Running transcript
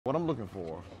What I'm looking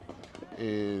for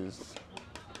is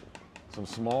some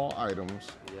small items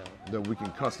that we can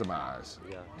customize.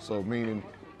 So meaning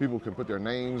people can put their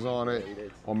names on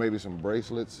it, or maybe some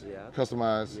bracelets,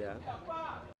 customized.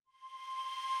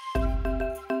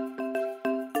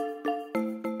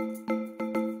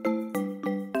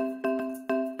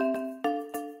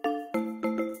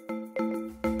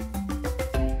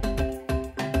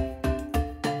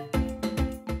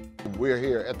 We're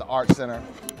here at the Art Center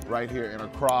right here in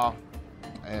Accra,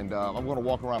 and I'm going to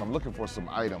walk around. I'm looking for some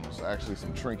items, actually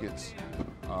some trinkets.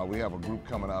 We have a group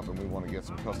coming up and we want to get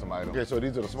some custom items. Okay, so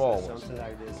these are the small ones. Something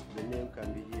like this, the name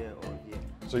can be here or here.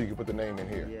 So you can put the name in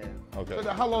here? Yeah. Okay. So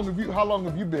how long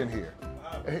have you been here?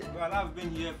 Well, I've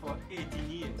been here for 18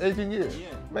 years. 18 years? Yeah.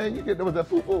 Man, was that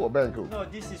Fufu or Banku? No,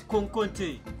 this is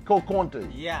Konkonte. Konkonte?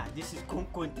 Yeah, this is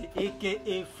Konkonte,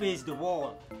 aka Face the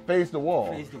Wall. Face the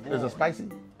Wall? Face the Wall. Is it spicy?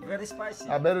 Very spicy.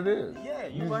 I bet it is. Yeah,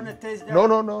 you want to taste that? No.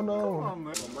 Come on,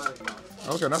 man.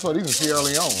 Okay, that's what these in Sierra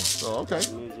Leone. So, okay.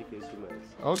 Music instruments.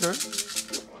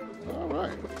 Okay. All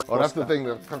right. Oh, that's the thing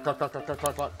that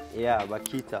clack. Yeah,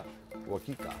 Bakita.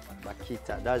 Wakita.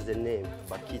 Bakita, that's the name,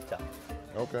 Bakita.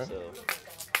 Okay. So,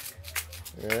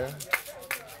 yeah.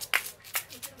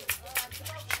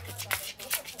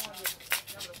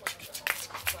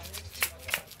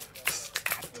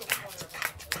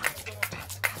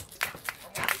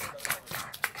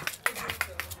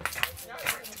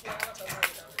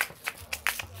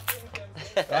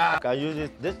 you can use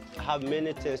it. This have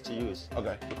many things to use.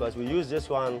 Okay. Because we use this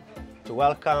one to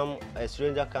welcome a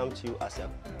stranger come to you as a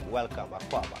welcome, a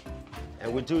kwaba.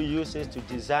 And we do use it to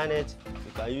design it.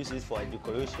 You can use it for a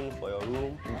decoration for your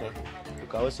room. Okay. You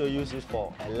can also use it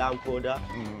for a lamp holder.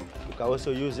 You can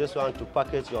also use this one to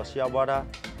package your shea butter,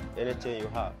 anything you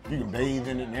have. You can bathe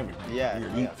in it and everything. Yeah. You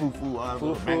can eat fufu,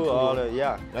 Fufu, all the,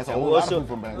 yeah. That's a and whole lot of food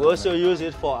from Bangkok. We also use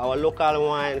it for our local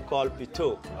wine called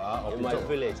Pito in my Pito.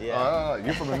 village. Yeah.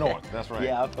 You're from the north, that's right.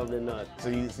 Yeah, I'm from the north. So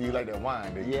you like that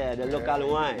wine, do you? Yeah, the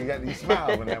local wine. You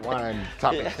smile when that wine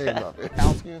topic came up.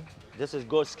 Cow skin? This is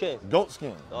goat skin. Goat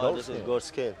skin. Oh, goat this skin. is goat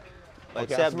skin. Okay,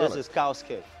 Except smell this it. is cow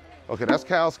skin. Okay, that's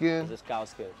cow skin This is cow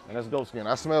skin. and that's goat skin.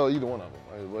 I smell either one of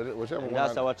them. Whichever And one.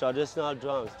 that's our traditional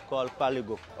drums called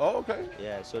paligo. Oh, okay.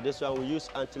 Yeah, so this one we use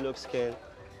antelope skin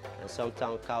and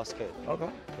sometimes cow skin. Okay.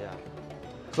 Yeah.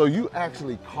 So you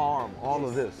actually carve all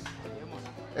of this,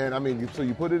 and I mean, so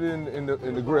you put it in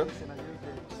the grip.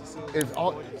 It's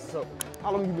all. So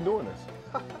how long have you been doing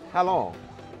this? How long?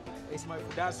 It's my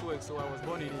dad's work, so I was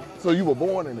born in it. So you were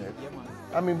born in it. Yeah, man.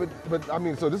 I mean, but I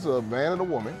mean, so this is a man and a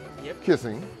woman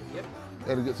kissing. Yep.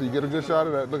 And so you get a good shot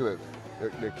of that. Look at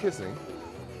that. They're kissing,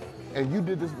 and you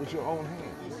did this with your own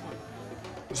hands.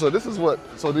 So this is what.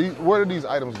 So where do these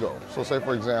items go? So say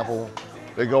for example,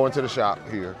 they go into the shop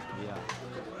here. Yeah.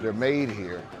 They're made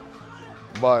here,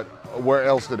 but where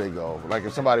else do they go? Like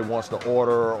if somebody wants to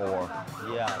order or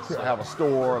have a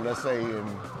store, let's say in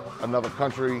another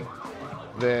country,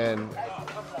 then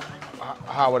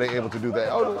how are they able to do that?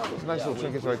 Oh, those nice little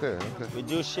trinkets right there. Okay. We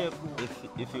do ship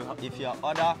if you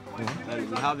order, and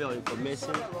we have your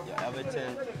information, your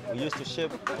everything. We used to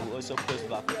ship, and we also post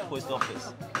back post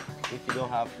office. If you don't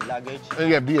have luggage. And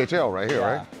you have DHL right here,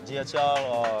 right? DHL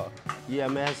or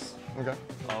EMS. Okay.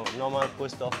 Or normal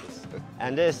post office.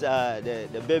 And there's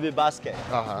the baby basket.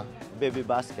 Baby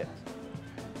basket.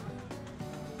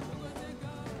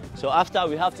 So after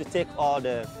we have to take all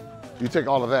the. You take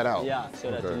all of that out. Yeah, so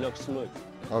that it looks smooth.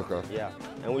 Okay. Yeah,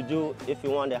 and we do, if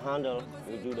you want the handle,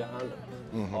 we do the handle.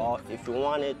 Or if you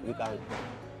want it, we can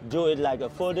do it like a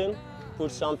folding,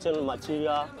 put something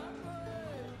material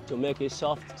to make it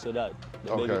soft so that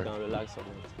the baby can relax on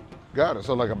it. Got it.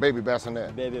 So like a baby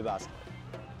bassinet. Baby basket.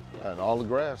 And all the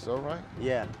grass, all right?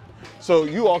 Yeah. So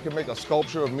you all can make a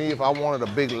sculpture of me if I wanted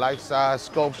a big life-size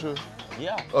sculpture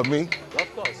of me?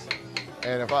 Of course.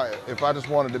 And if I just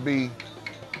wanted to be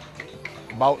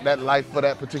about that life for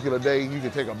that particular day, you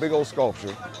can take a big old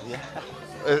sculpture.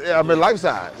 Yeah. I mean,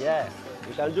 life-size. Yeah,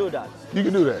 you can do that. You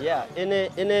can do that? Yeah, in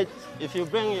it, if you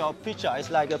bring your picture,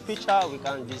 it's like a picture we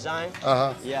can design.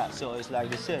 Yeah, so it's like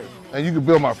the same. And you can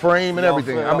build my frame and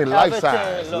everything. I mean,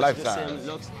 life-size. Life-size.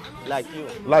 Looks like you.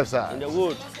 Life-size. In the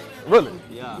wood. Really?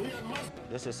 Yeah.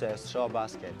 This is a straw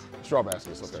basket. Straw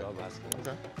baskets, okay. Straw basket.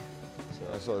 Okay.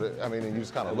 So I mean, and you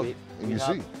just kind of look and you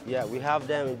see. Yeah, we have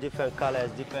them in different colors,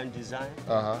 different design.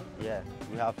 Yeah,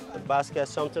 we have a basket,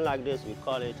 something like this. We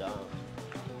call it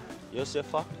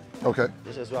Yosefa. Okay.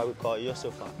 This is what we call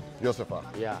Yosefa. Yosefa.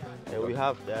 Yeah, and we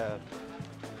have the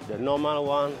normal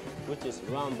one, which is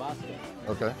round basket.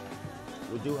 Okay.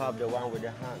 We do have the one with the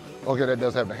hand. Okay, that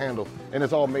does have the handle. And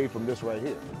it's all made from this right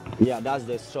here. Yeah, that's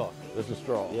the straw. This is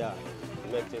straw. Yeah.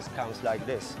 make this comes like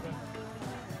this.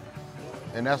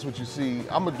 And that's what you see.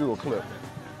 I'm gonna do a clip,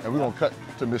 and we're gonna cut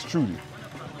to Miss Trudy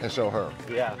and show her.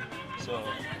 Yeah, so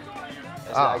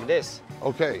it's like this.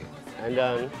 Okay. And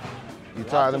then you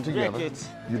tie them together. Break it.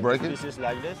 You break it? Pieces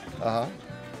like this. Uh-huh.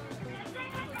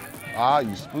 Ah,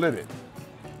 you split it.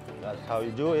 That's how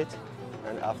you do it.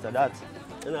 And after that,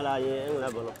 okay.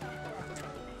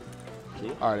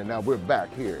 All right, and now we're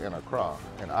back here in Accra,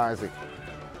 and Isaac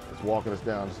is walking us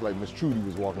down just like Miss Trudy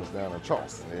was walking us down a chalk.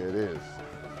 There it is.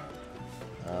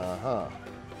 Uh-huh.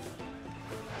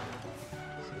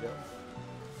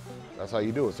 That's how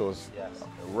you do it. So it's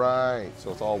right.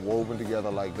 So it's all woven together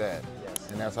like that.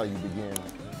 Yes. And that's how you begin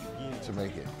to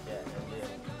make it. Yeah.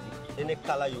 And then any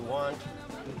color you want,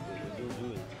 you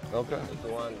do it. Okay. If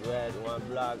you want red, you want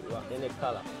black, you want any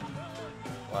color.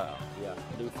 Wow. Yeah.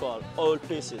 We call old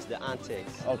pieces the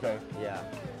antiques. Okay. Yeah.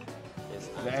 It's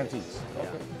the antiques. Okay.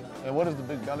 Yeah. And what does the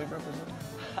big belly represent?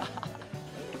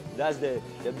 That's the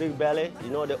big belly. You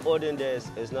know, the olden days,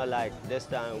 it's not like this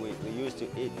time we used to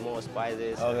eat more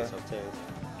spices and some things.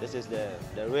 This is the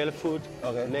real food.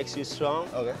 Okay. Makes you strong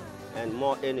and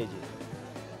more energy.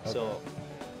 Okay. So,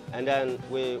 and then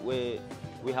we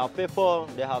have people,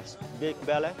 they have big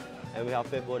belly, and we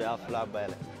have people, they have flat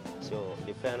belly. So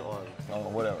depend on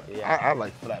whatever. Yeah. I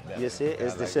like flat belly. You see,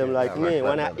 it's the same like me.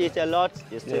 When I eat a lot,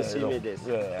 you still see me this.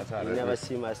 Yeah, that's how you never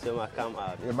see my stomach come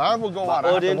out. Yeah, mine will go out.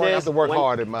 I have to work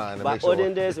hard in mine to make sure. But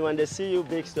olden days, when they see you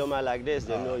big stomach like this,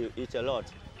 they know you eat a lot.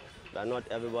 But not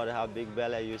everybody have big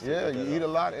belly. You eat a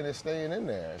lot and it's staying in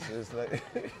there. It's like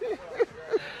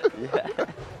yeah.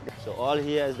 So all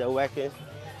here is the working,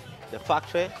 the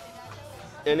factory.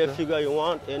 Any figure you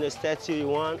want, any statue you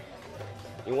want.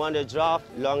 You want a giraffe,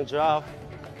 long giraffe,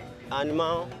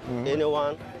 animal,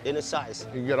 anyone, any size.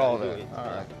 You can get all that. All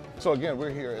right. So again, we're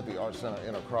here at the Art Center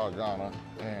in Accra, Ghana,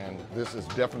 and this is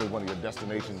definitely one of your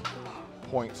destination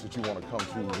points that you want to come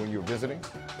to when you're visiting.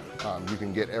 You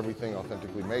can get everything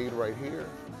authentically made right here,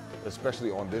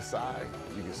 especially on this side.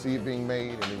 You can see it being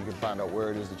made, and then you can find out where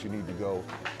it is that you need to go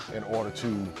in order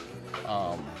to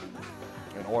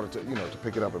to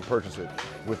pick it up and purchase it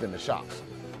within the shops.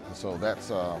 And so that's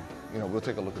we'll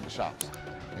take a look at the shops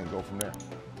and go from there.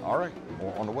 All right,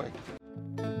 more on the way.